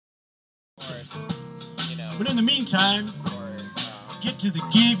But in the meantime, get to the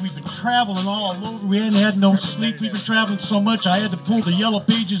gig. We've been traveling all over. We hadn't had no sleep. We've been traveling so much I had to pull the yellow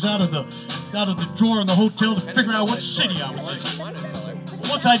pages out of the drawer in the hotel to figure out what city I was in.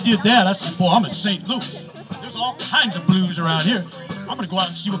 Once I did that, I said, boy, I'm in St. Louis. There's all kinds of blues around here. I'm going to go out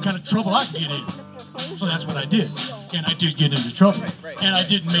and see what kind of trouble I can get in. So that's what I did. And I did get into trouble. And I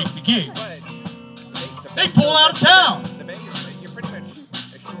didn't make the gig. They pulled out of town.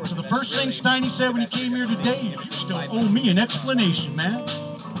 So the first thing Steiny said when he came here today is, you still owe me an explanation, man.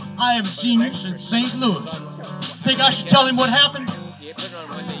 I haven't seen you since St. Louis. Think I should tell him what happened?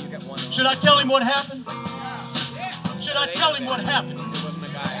 Should I tell him what happened? Should I tell him what happened? There wasn't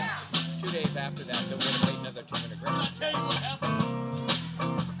a guy 2 days after that would have paid another $200 grand. Should I tell you what happened?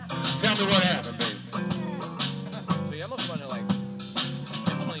 Tell me what happened, baby. So you almost want to like...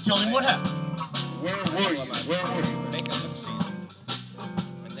 I'm going to tell him what happened. Where were you? Where were you? Make up some season.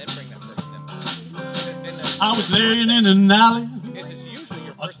 And then bring that person in. I was laying in an alley. This is usually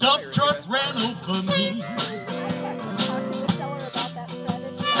your A first dump hire, truck yes. ran over me.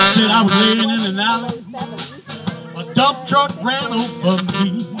 I said I was laying in an alley. A dump truck ran over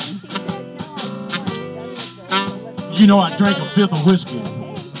me. You know, I drank a fifth of whiskey.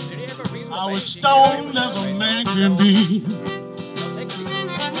 Did he have a reasonable I was base? stoned as a man can be. I'll take you.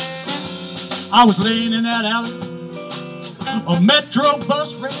 I was laying in that alley. A metro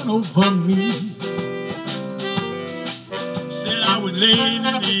bus ran over me. Said I was laying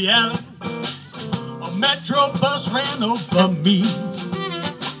in the alley. A metro bus ran over me.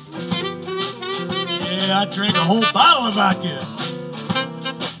 Yeah, I drank a whole bottle of vodka.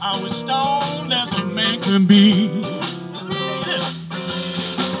 I was stoned as a man can be. Yeah.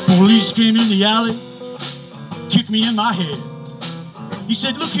 Police came in the alley, kicked me in my head. He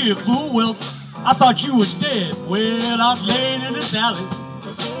said, look here, fool. Well, I thought you was dead. Well, I was laying in this alley.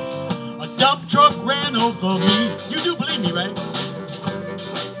 A dump truck ran over me. You do believe me, right?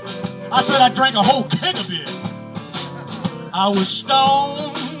 I said I drank a whole keg of beer. I was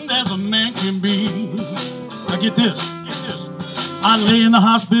stoned as a man can be. Now get this, get this. I lay in the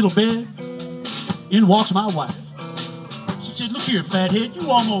hospital bed. In walks my wife. She said, look here, fathead, you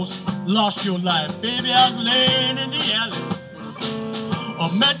almost lost your life. Baby, I was laying in the alley. A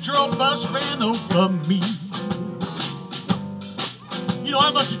metro bus ran over me. You know,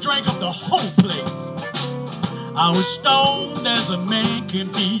 I must have drank up the whole place. I was stoned as a man can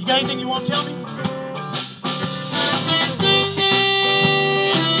be. You got anything you want to tell me?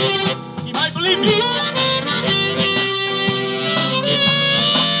 You might believe me.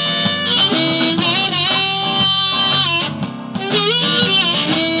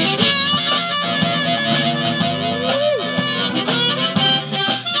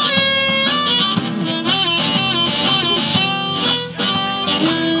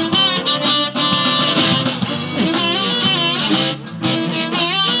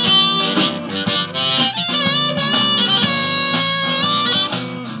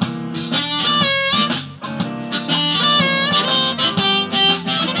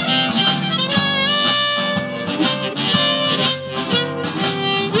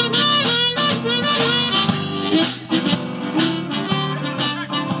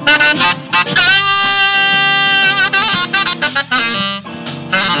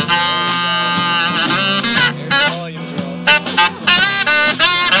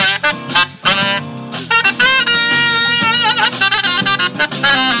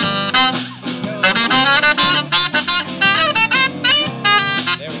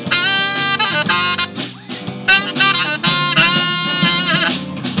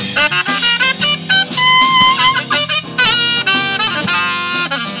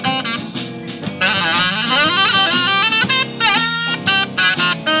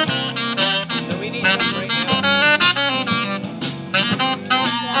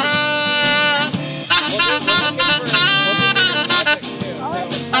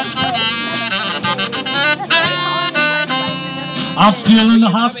 I'm still in the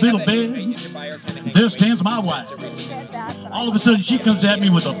hospital bed. There stands my wife. All of a sudden, she comes at me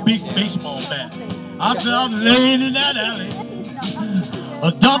with a big baseball bat. I said, I'm laying in that alley.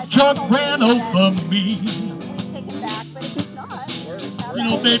 A dump truck ran over me. You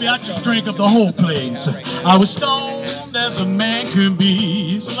know, baby, I just drank up the whole place. I was stoned as a man can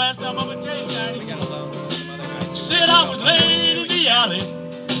be. It's the last time I'm going to tell you, Daddy. Said I was laying in the alley.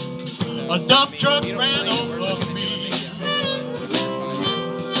 A dump truck ran over me.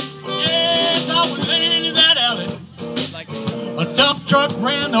 Yes, I was laying in that alley. A dump truck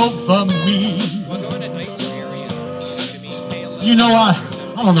ran over me. You know, I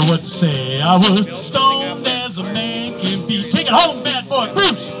don't know what to say. I was stoned as a man can be. Take it home, bad boy,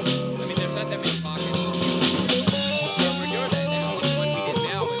 Bruce.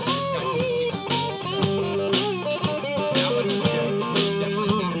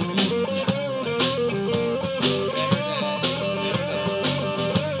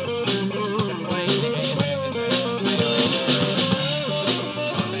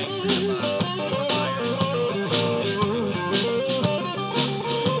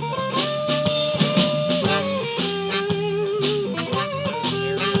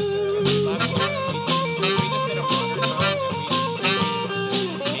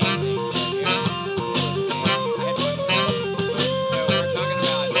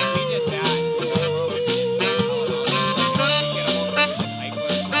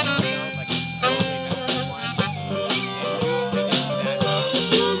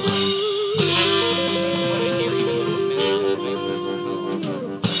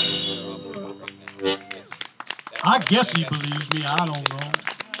 guess he believes me. I don't know.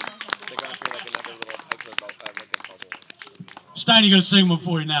 They're going through like another little micro bubble. Steiny gonna sing one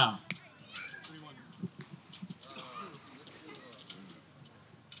for you now.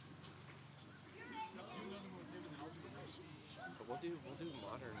 But we'll do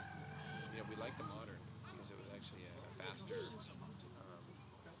modern. You know, we like the modern because it was actually a faster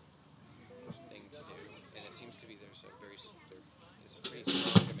thing to do, and it seems to be there's a pretty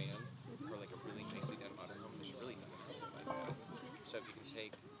strong demand for like a really nicely done modern home. There's really nothing out there like that. So if you can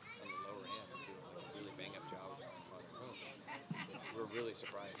take on the lower end and do like a really bang up job on modern homes, we're really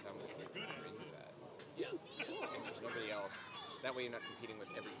surprised how many people are into that. And there's nobody else. That way you're not competing with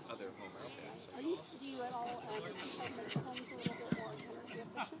every other home out there. So Do you at all make homes a little bit more energy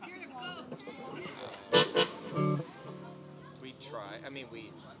efficient? We try. I mean,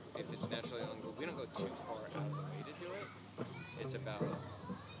 if it's naturally on, we don't go too far out of the way to do it. It's about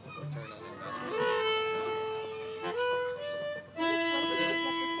return on investment.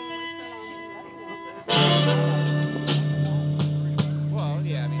 Well,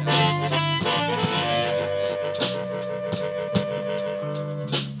 yeah, I mean,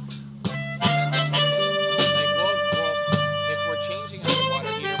 if we're changing out the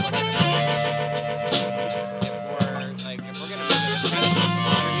water heater, we're not going to if we're going to put it in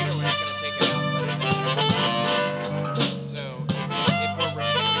water heater, we're not going to take it out. So if we're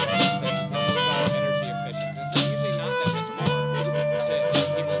repairing then we'll go energy efficient. This is usually not that much more.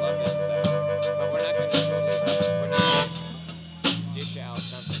 People love this stuff, but we're not going to dish out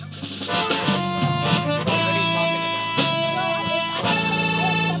something. What are you talking about?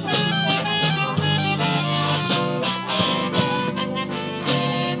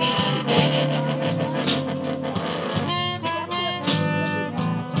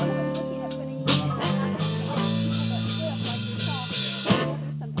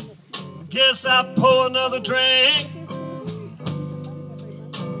 Guess I pour another drink.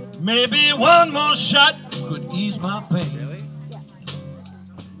 Maybe one more shot could ease my pain. Really?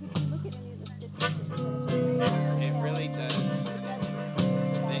 It really does.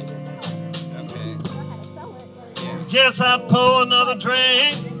 Okay. Yeah. Guess I pour another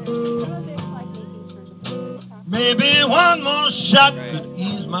drink. Maybe one more shot could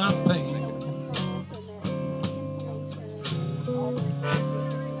ease my pain.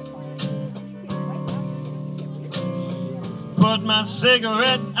 Put my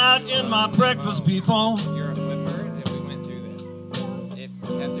cigarette out in my breakfast, people. You're a flipper, and we went through this.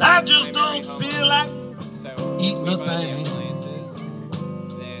 I just don't feel like eating a thing. Appliances,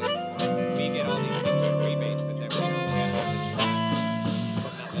 then we get all these things rebates, but then we don't get all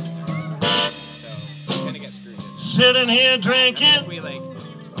this So we kind of get screwed in. Sitting here drinking, If we like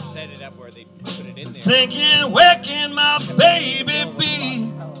set it up where they put it in there. thinking, where can my baby be?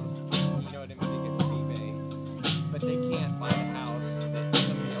 You know what I mean? They get the rebate, but they can't buy a house that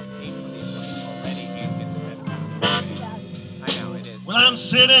somebody else paid for the appliance already and get the rent. I know it is. Well, I'm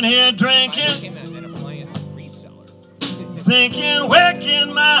sitting here I drinking, became an appliance reseller. thinking, where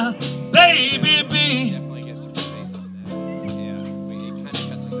can my baby be? Definitely get some rebates on that. Yeah, it kind of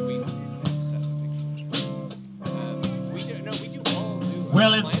cuts us a week. We do all new.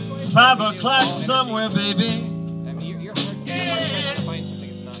 Well, it's appliance-wise, 5 we do o'clock all somewhere, energy. baby. I mean, you're hard to find something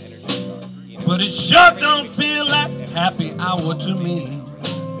that's not energy starved. You know? But it sure don't feel like happy hour to me.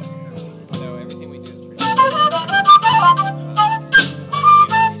 So everything we do is pretty.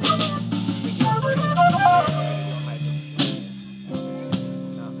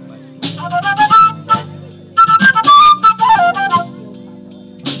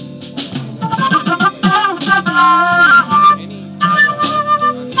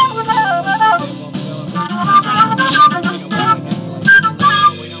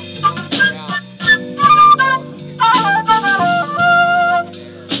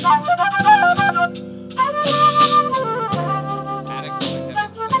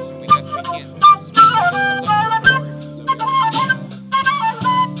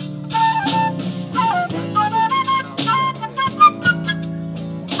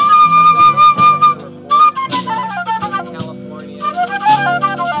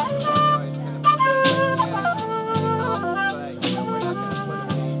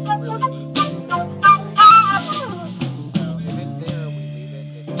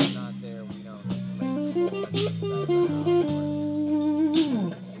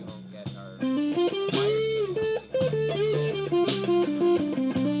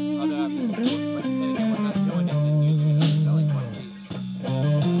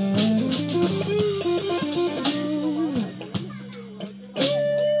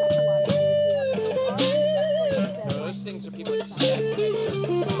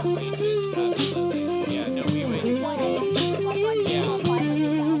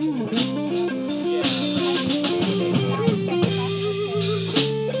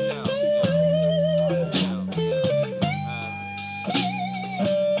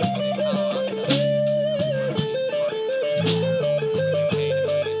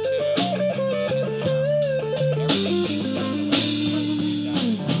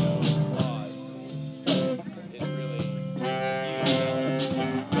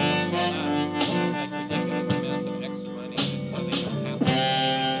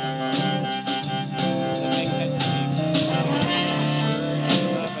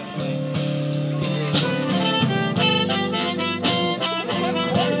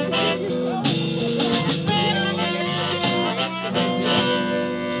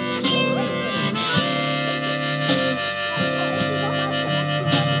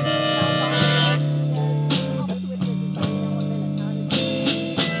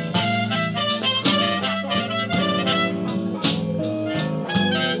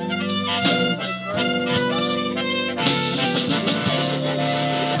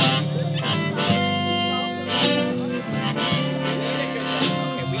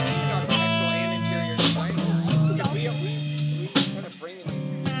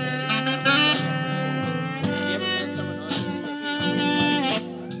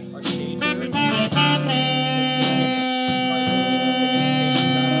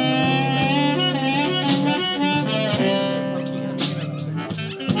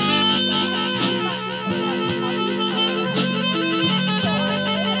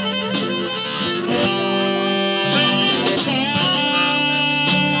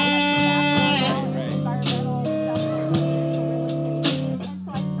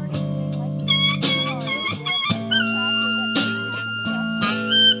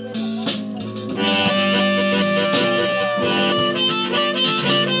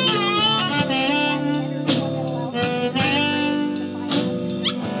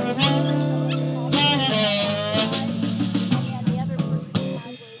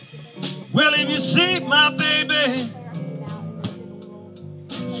 see my baby,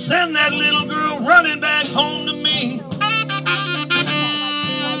 send that little girl running back home to me.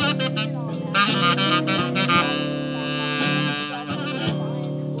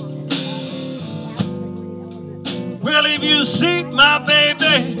 Well, if you see my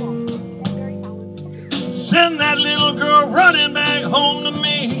baby, send that little girl running back home to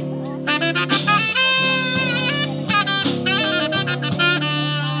me.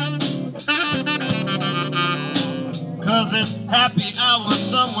 'Cause it's happy hour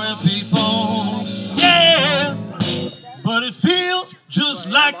somewhere, people. Yeah, but it feels just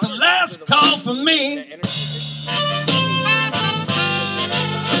like the last call for me.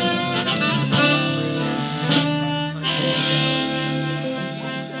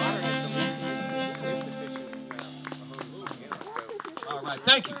 All right,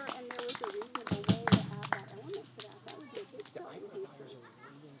 thank you.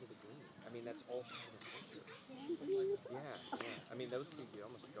 I mean, that's all part of the culture. Yeah. I mean, those two you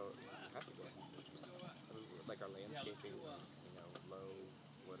almost go have to go. Like our landscaping, low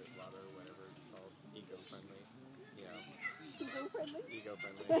water, whatever it's called, eco-friendly.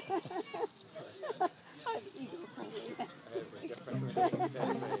 Eco-friendly. I'm eco-friendly. Eco-friendly.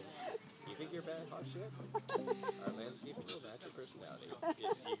 Exactly. You think you're bad hot shit? Our landscaping will match your personality.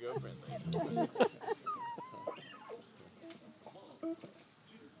 It's eco-friendly.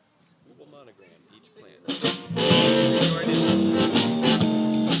 We will monogram each plant.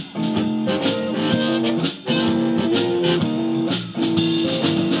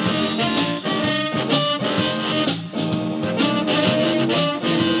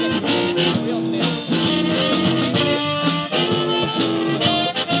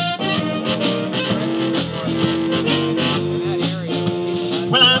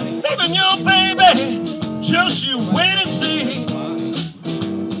 Well, I'm leaving you, baby, just you wait and see.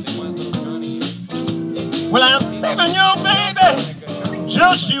 Well, I'm leaving you, baby,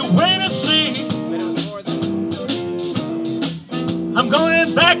 just you wait and see. I'm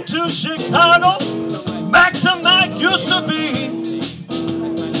going back to Chicago, back to my used to be.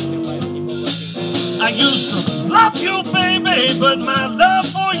 I used to love you, baby, but my love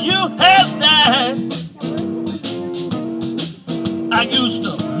for you has died. I used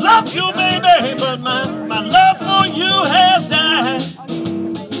to love you, baby, but my love for you has died.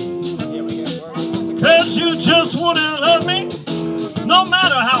 'Cause you just wouldn't love me, no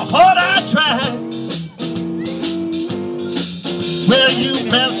matter how hard I tried. Well, you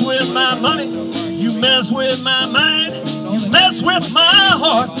mess with my money, you mess with my mind, you mess with my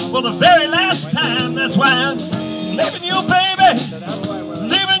heart for the very last time. That's why I'm leaving you, baby,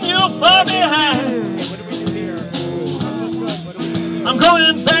 leaving you far behind. I'm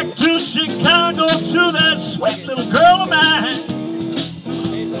going back to Chicago to that sweet little girl of mine.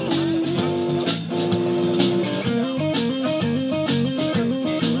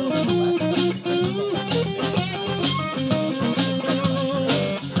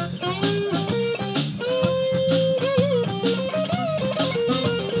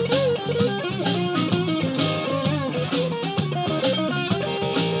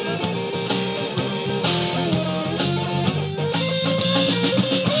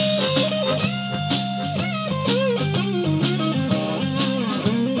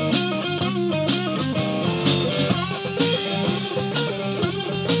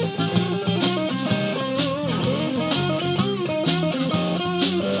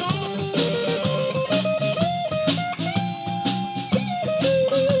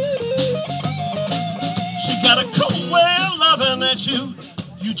 That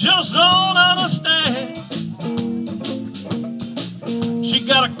you just don't understand. She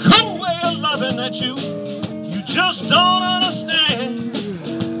got a cool way of loving that you just don't understand.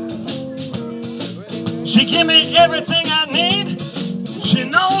 She give me everything I need. She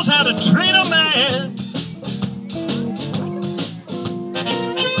knows how to treat a man.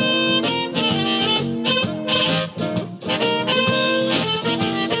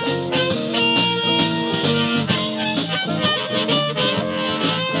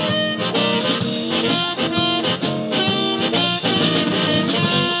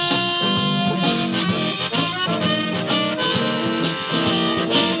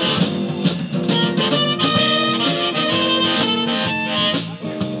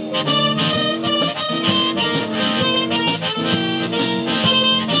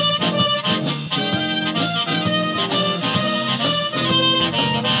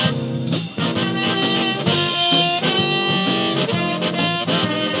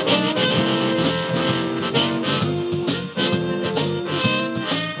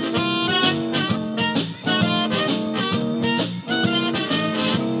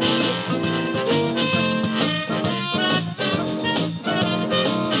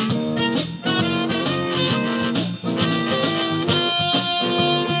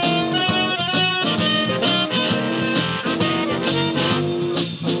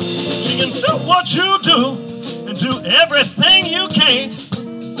 what you do and do everything you can't.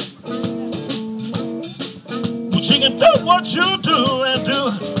 She can do what you do and do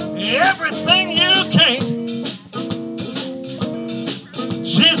everything you can't.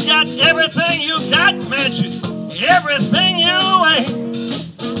 She's got everything you got, man. She's everything you ain't.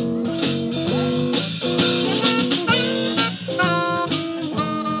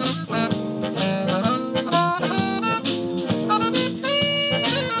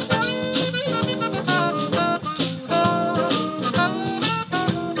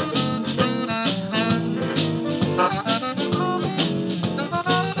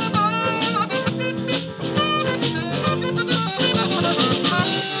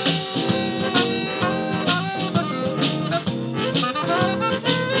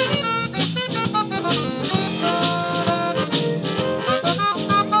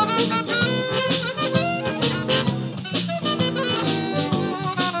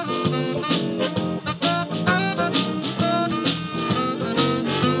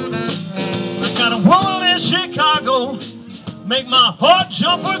 Chicago, make my heart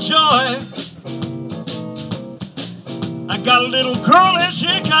jump for joy. I got a little girl in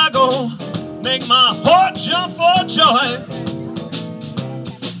Chicago, make my heart jump for joy.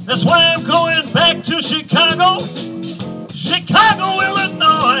 That's why I'm going back to Chicago, Chicago,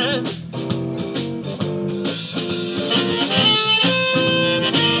 Illinois.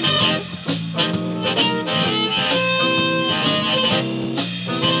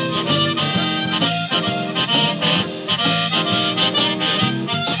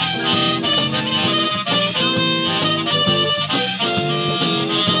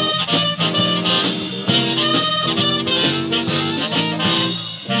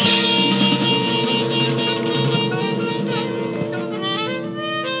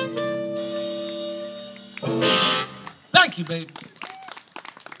 Thank you, baby.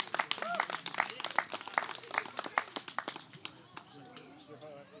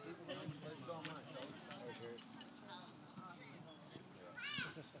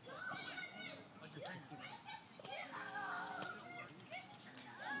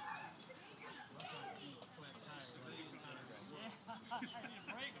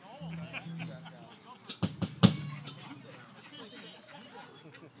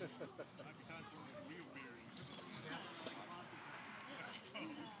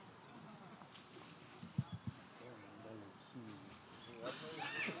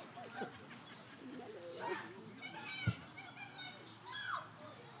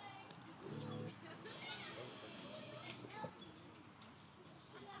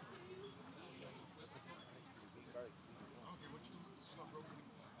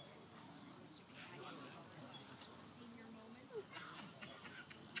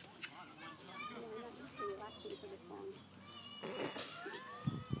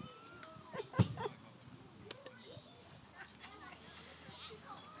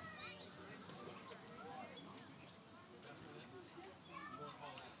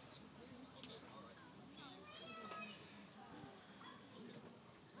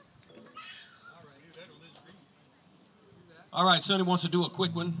 All right, Sonny wants to do a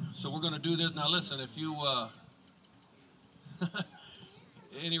quick one, so we're going to do this. Now, listen, if you, at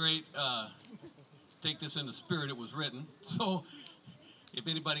any rate, take this in the spirit it was written. So, if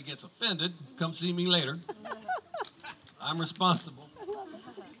anybody gets offended, come see me later. I'm responsible.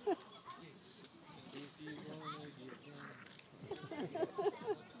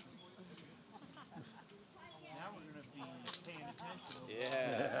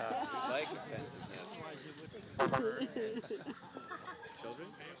 Yeah, we like offensiveness. Children?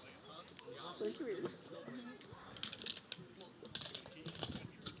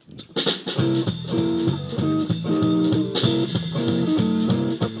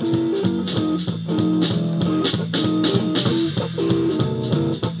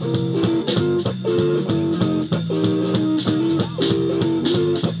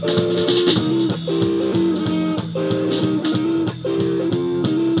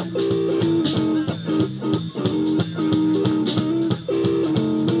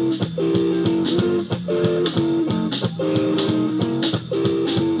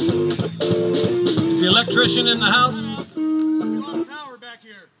 Is the electrician in the house?